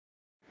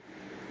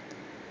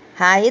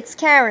Hi, it's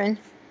Karen.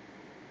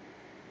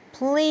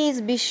 Please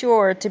be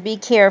sure to be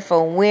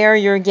careful where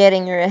you're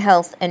getting your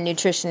health and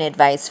nutrition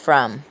advice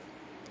from.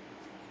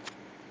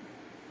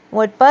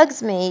 What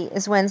bugs me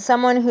is when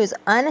someone who's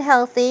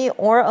unhealthy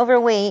or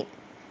overweight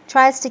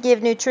tries to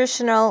give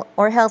nutritional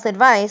or health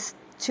advice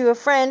to a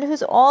friend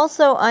who's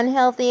also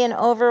unhealthy and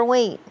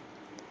overweight.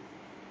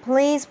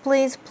 Please,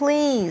 please,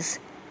 please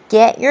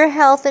get your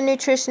health and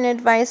nutrition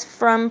advice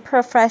from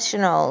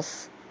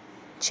professionals.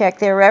 Check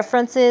their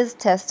references,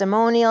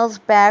 testimonials,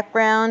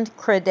 background,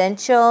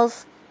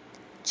 credentials.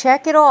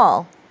 Check it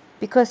all,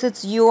 because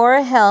it's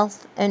your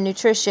health and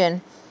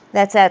nutrition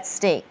that's at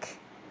stake.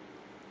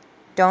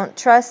 Don't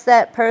trust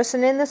that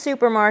person in the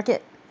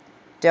supermarket.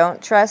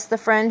 Don't trust the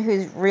friend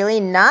who's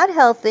really not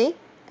healthy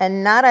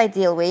and not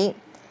ideal weight.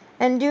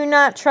 And do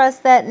not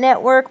trust that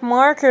network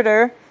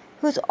marketer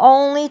who's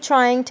only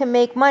trying to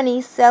make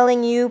money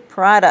selling you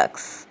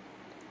products.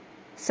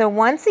 So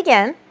once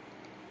again,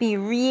 be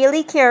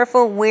really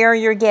careful where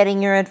you're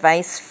getting your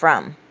advice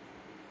from.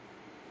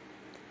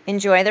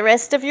 Enjoy the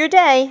rest of your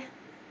day.